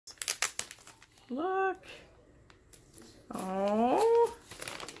Look. Oh.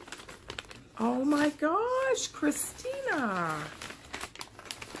 Oh my gosh, Christina.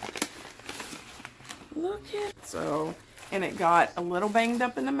 Look at, so, and it got a little banged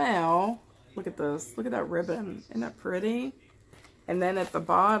up in the mail. Look at this. Look at that ribbon. Isn't that pretty? And then at the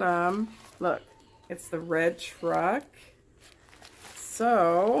bottom, look, it's the red truck.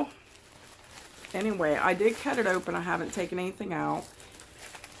 So, anyway, I did cut it open. I haven't taken anything out.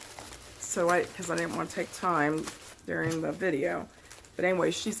 So because I didn't want to take time during the video. But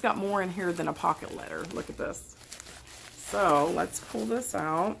anyway, she's got more in here than a pocket letter. Look at this. So let's pull this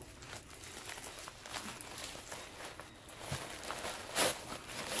out.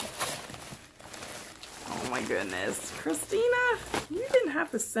 Oh my goodness. Christina, you didn't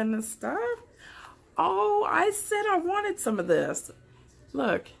have to send this stuff. Oh, I said I wanted some of this.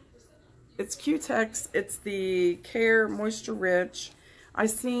 Look, it's Q-Tex. It's the Care Moisture Rich. I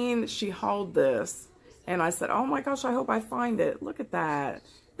seen she hauled this. And I said, oh my gosh, I hope I find it. Look at that.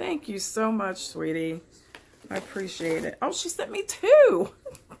 Thank you so much, sweetie. I appreciate it. Oh, she sent me 2.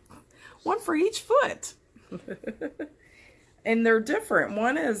 One for each foot. And they're different.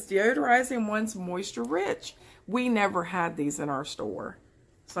 One is deodorizing, one's moisture rich. We never had these in our store.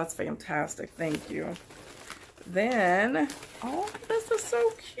 So that's fantastic. Thank you. Then, oh, this is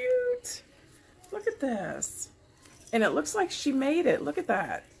so cute. Look at this. And it looks like she made it. Look at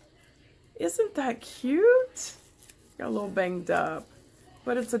that. Isn't that cute? Got a little banged up,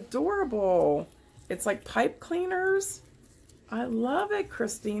 but it's adorable. It's like pipe cleaners. I love it,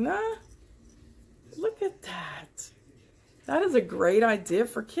 Christina. Look at that. That is a great idea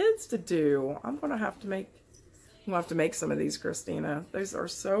for kids to do. I'm gonna have to make some of these, Christina. These are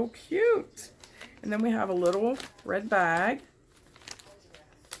so cute. And then we have a little red bag.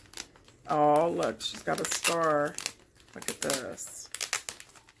 Oh, look, she's got a star. Look at this.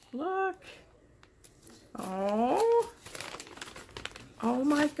 Look. Oh. Oh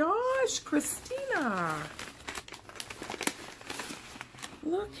my gosh, Christina.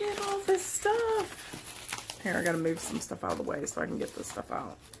 Look at all this stuff. Here, I gotta move some stuff out of the way so I can get this stuff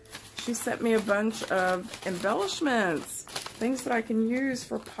out. She sent me a bunch of embellishments, things that I can use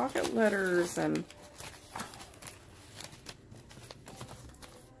for pocket letters and...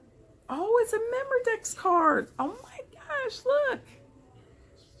 Oh, it's a Memorex card. Oh my gosh, look.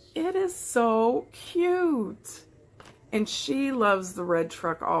 It is so cute. And she loves the red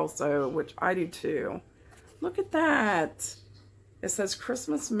truck also, which I do too. Look at that. It says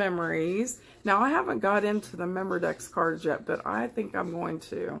Christmas Memories. Now, I haven't got into the Memorex cards yet, but I think I'm going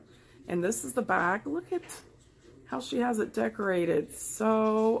to. And this is the back. Look at how she has it decorated.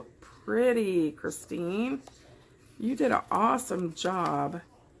 So pretty, Christine. You did an awesome job.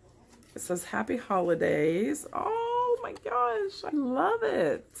 It says Happy Holidays. Oh my gosh, I love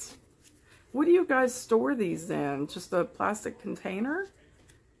it. What do you guys store these in? Just a plastic container?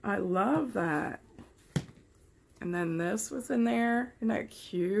 I love that. And then this was in there. Isn't that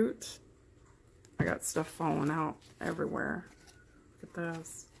cute? I got stuff falling out everywhere. Look at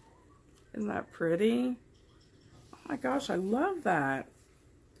this. Isn't that pretty? Oh my gosh, I love that.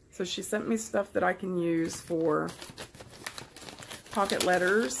 So she sent me stuff that I can use for pocket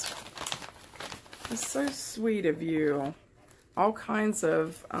letters. It's so sweet of you. All kinds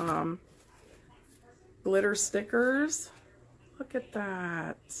of glitter stickers. Look at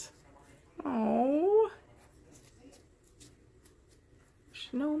that. Oh.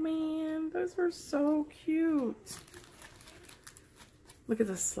 Snowman. Those are so cute. Look at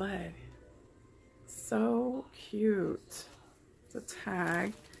the sled. So cute. It's a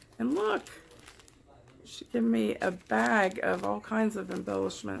tag. And look. She gave me a bag of all kinds of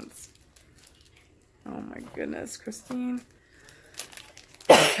embellishments. Oh my goodness, Christine.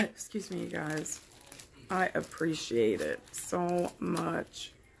 Excuse me, you guys. I appreciate it so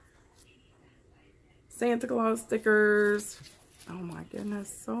much. Santa Claus stickers. Oh my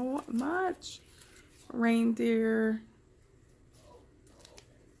goodness, so much. Reindeer.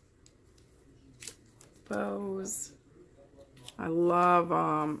 Bows. I love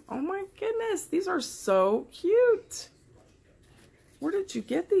them. Oh my goodness, these are so cute. Where did you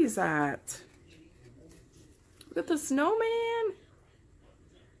get these at? Look at the snowman.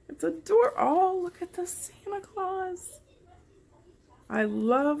 It's adorable. Oh, look at the Santa Claus. I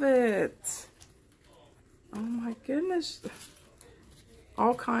love it. Oh my goodness.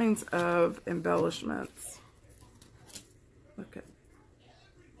 All kinds of embellishments. Look at,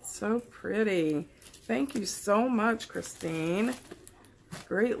 so pretty. Thank you so much, Christine.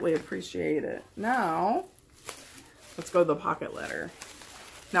 Greatly appreciate it. Now, let's go to the pocket letter.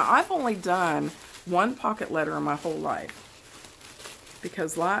 Now, I've only done one pocket letter in my whole life.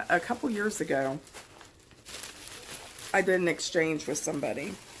 because a couple years ago, I did an exchange with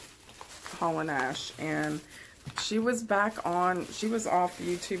somebody, Holland Ash, and she was back on. She was off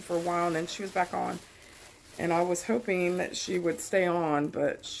YouTube for a while, and then she was back on. And I was hoping that she would stay on,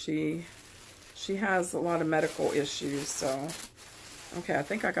 but she has a lot of medical issues, so, okay, I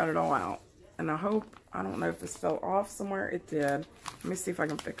think I got it all out. And I don't know if this fell off somewhere. It did. Let me see if I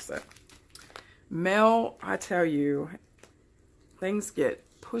can fix it. Mail, I tell you, things get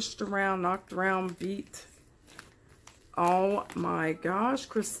pushed around, knocked around, beat. Oh my gosh,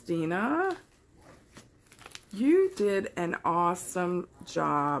 Christina. You did an awesome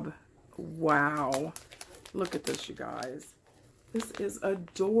job. Wow. Look at this, you guys. This is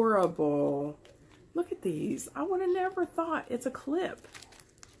adorable. Look at these. I would have never thought. It's a clip.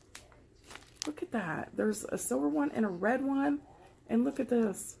 Look at that. There's a silver one and a red one. And look at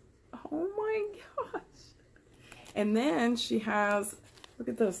this. Oh my gosh. And then she has, look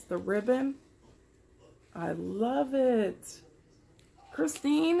at this, the ribbon. I love it.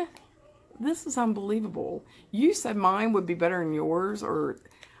 Christine, this is unbelievable. You said mine would be better than yours, or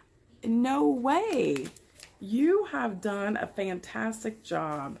no way. You have done a fantastic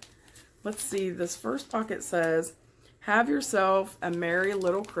job. Let's see, this first pocket says, have yourself a merry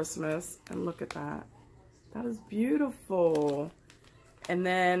little Christmas. And look at that. That is beautiful. And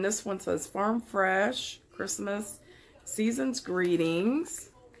then this one says, Farm Fresh, Christmas, Season's Greetings.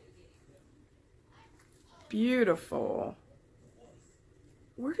 Beautiful.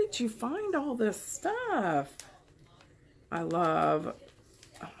 Where did you find all this stuff? I love,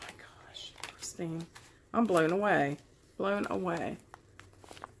 oh my gosh, Christine. I'm blown away. Blown away.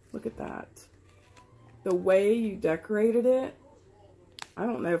 Look at that. The way you decorated it. I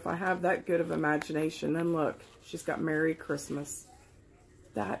don't know if I have that good of imagination. And look, she's got Merry Christmas.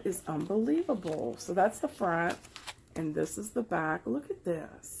 That is unbelievable. So that's the front. And this is the back. Look at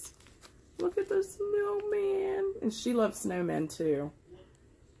this. Look at the snowman. And she loves snowmen too.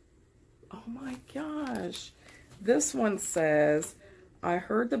 Oh my gosh. This one says, I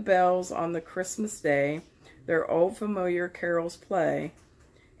heard the bells on the Christmas day, their old familiar carols play,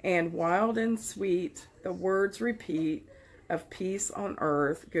 and wild and sweet the words repeat of peace on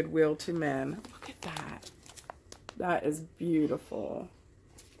earth, goodwill to men. Look at that. That is beautiful.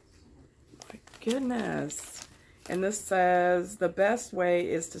 My goodness. And this says, the best way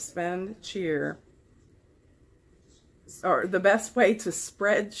is to spend cheer, or the best way to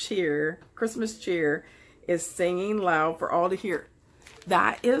spread cheer, Christmas cheer, is singing loud for all to hear.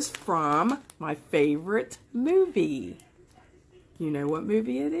 That is from my favorite movie. You know what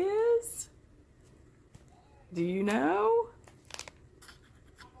movie it is? Do you know?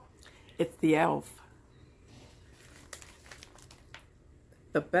 It's The Elf.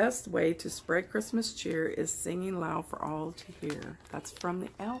 The best way to spread Christmas cheer is singing loud for all to hear. That's from The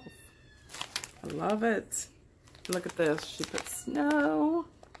Elf. I love it. Look at this. She put snow.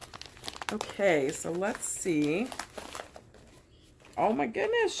 Okay, so let's see. Oh my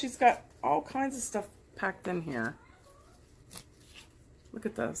goodness, she's got all kinds of stuff packed in here. Look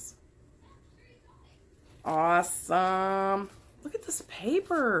at this. Awesome. Look at this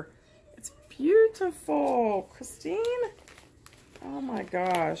paper. It's beautiful. Christine, oh my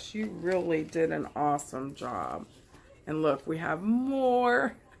gosh, you really did an awesome job. And look, we have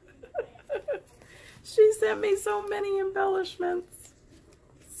more. She sent me so many embellishments.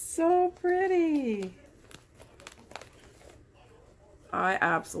 So pretty. I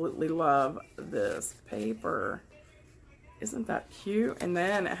absolutely love this paper. Isn't that cute? And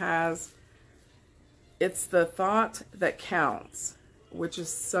then it has, it's the thought that counts, which is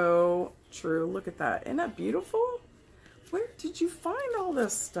so true. Look at that. Isn't that beautiful? Where did you find all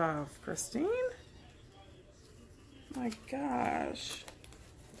this stuff, Christine? My gosh.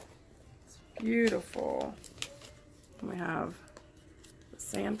 It's beautiful. We have the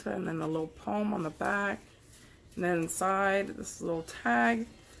Santa and then the little poem on the back. And then inside, this little tag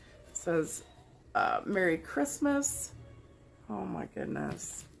says, Merry Christmas. Oh my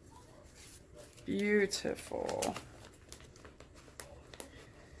goodness. Beautiful.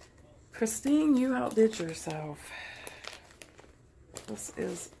 Christine, you outdid yourself. This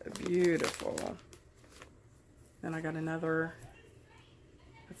is beautiful. Then I got another.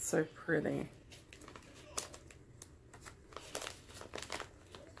 It's so pretty.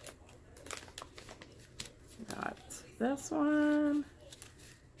 Got this one.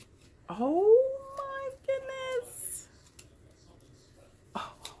 Oh my goodness.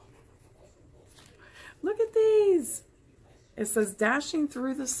 Oh. Look at these. It says dashing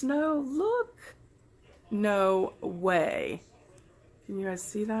through the snow. Look. No way. Can you guys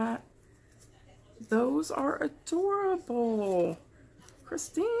see that? Those are adorable.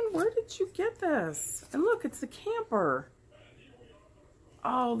 Christine, where did you get this? And look, it's a camper.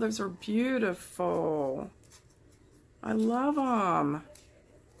 Oh, those are beautiful. I love them.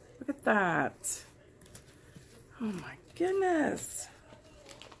 Look at that. Oh my goodness.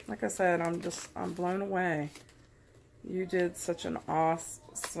 Like I said, I'm blown away. You did such an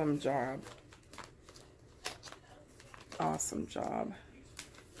awesome job. Awesome job.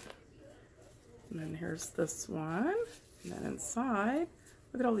 And then here's this one. And then inside,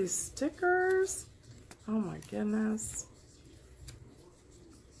 look at all these stickers. Oh my goodness.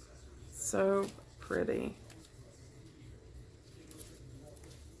 So pretty.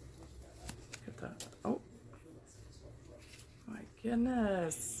 Look at that. Oh my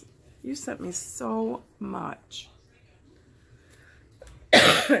goodness. You sent me so much.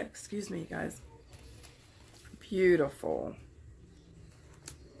 Excuse me, guys. Beautiful.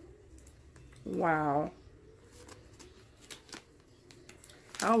 Wow.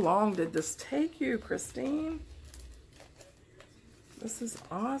 How long did this take you, Christine? This is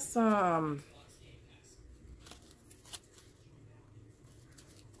awesome.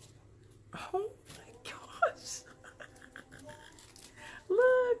 Oh my gosh.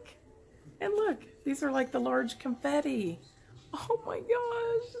 Look. And look, these are like the large confetti. Oh my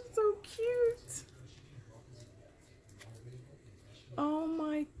gosh, it's so cute. Oh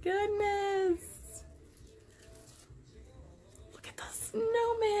my goodness. Look at the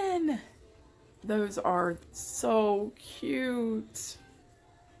snowmen. Those are so cute.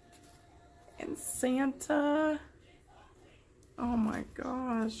 And Santa. Oh my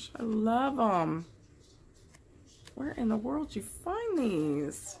gosh, I love them. Where in the world did you find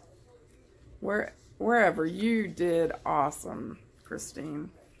these? Wherever, you did awesome, Christine.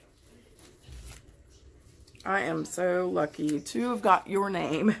 I am so lucky to have got your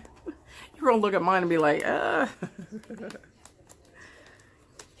name. You're gonna look at mine and be like, Oh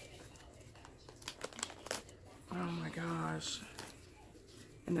my gosh.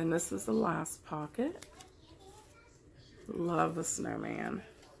 And then this is the last pocket. Love the snowman.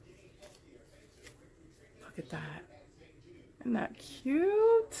 Look at that. Isn't that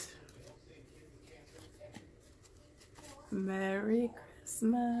cute? Merry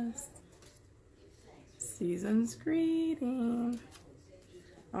Christmas. Season's greeting.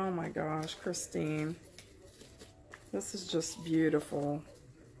 Oh my gosh, Christine. This is just beautiful.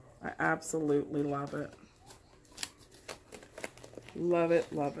 I absolutely love it. Love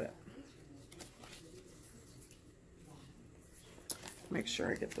it, love it. Make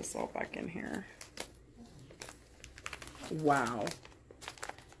sure I get this all back in here. Wow.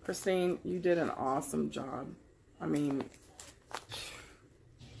 Christine, you did an awesome job. I mean,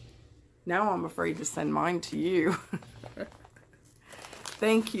 now I'm afraid to send mine to you.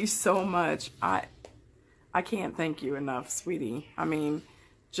 Thank you so much. I can't thank you enough, sweetie. I mean,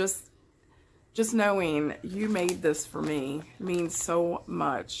 just knowing you made this for me means so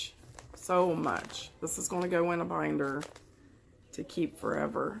much. So much. This is going to go in a binder to keep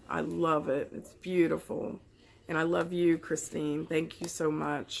forever. I love it. It's beautiful. And I love you, Christine. Thank you so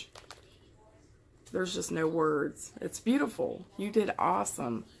much. There's just no words. It's beautiful. You did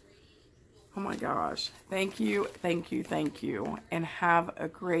awesome. Oh my gosh. Thank you, thank you, thank you. And have a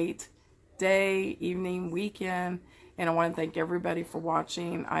great day, evening, weekend. And I want to thank everybody for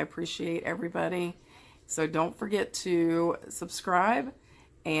watching. I appreciate everybody. So don't forget to subscribe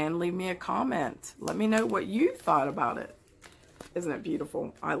and leave me a comment. Let me know what you thought about it. Isn't it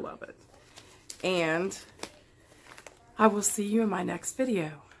beautiful? I love it. And I will see you in my next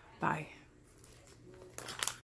video. Bye.